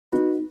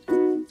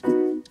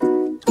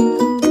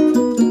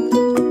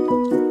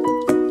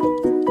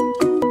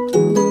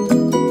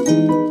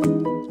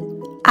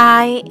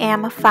I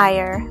Am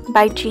Fire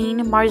by Jean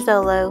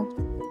Marzollo.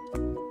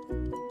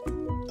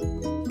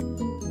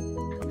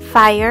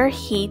 Fire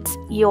heats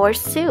your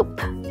soup.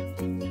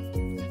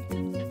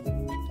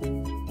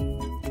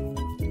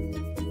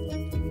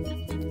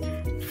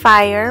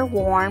 Fire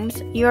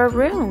warms your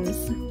rooms.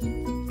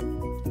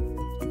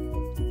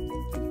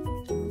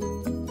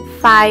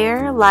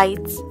 Fire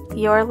lights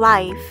your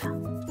life.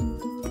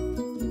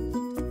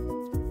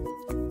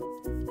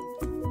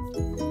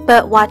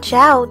 But watch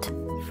out,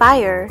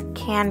 fire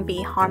can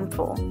be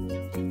harmful.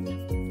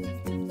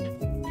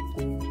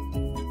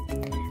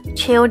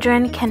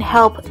 Children can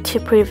help to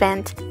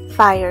prevent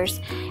fires.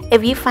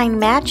 If you find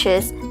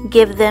matches,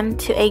 give them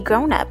to a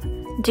grown-up.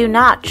 Do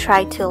not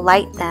try to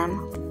light them.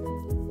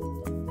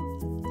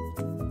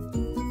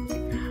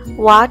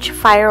 Watch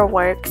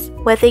fireworks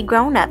with a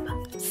grown-up.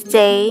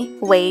 Stay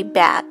way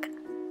back.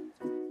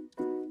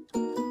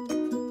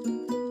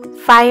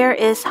 Fire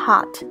is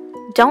hot.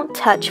 Don't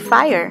touch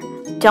fire.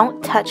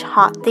 Don't touch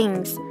hot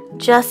things.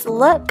 Just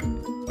look.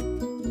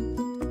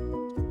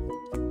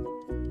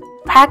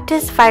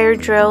 Practice fire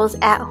drills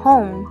at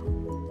home.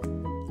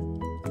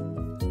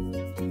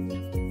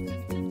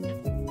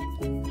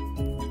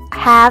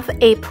 Have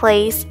a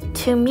place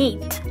to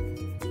meet.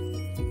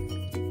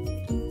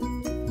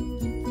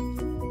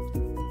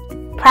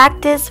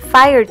 Practice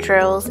fire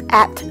drills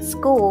at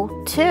school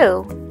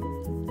too.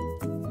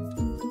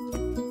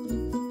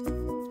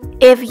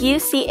 If you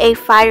see a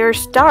fire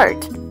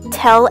start,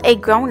 tell a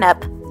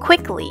grown-up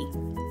quickly.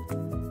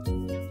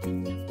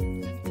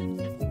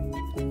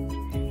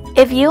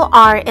 If you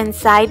are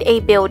inside a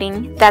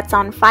building that's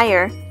on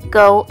fire,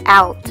 go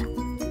out.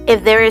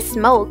 If there is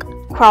smoke,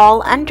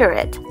 crawl under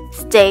it.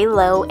 Stay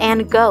low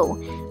and go.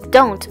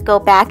 Don't go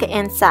back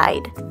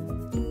inside.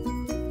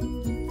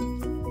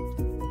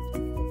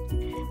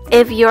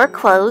 If your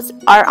clothes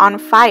are on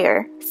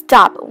fire,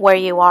 stop where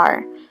you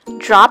are.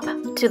 Drop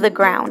to the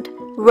ground.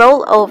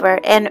 Roll over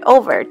and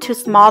over to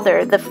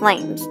smother the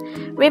flames.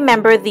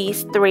 Remember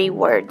these 3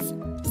 words: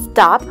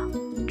 stop,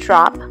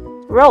 drop,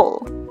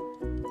 roll.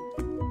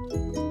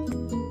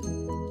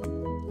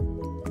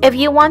 If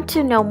you want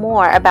to know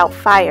more about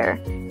fire,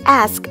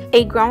 ask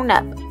a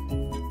grown-up.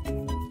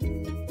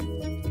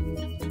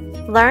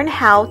 Learn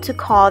how to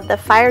call the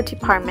fire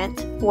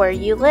department where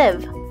you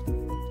live.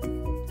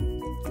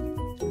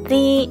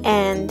 The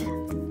end.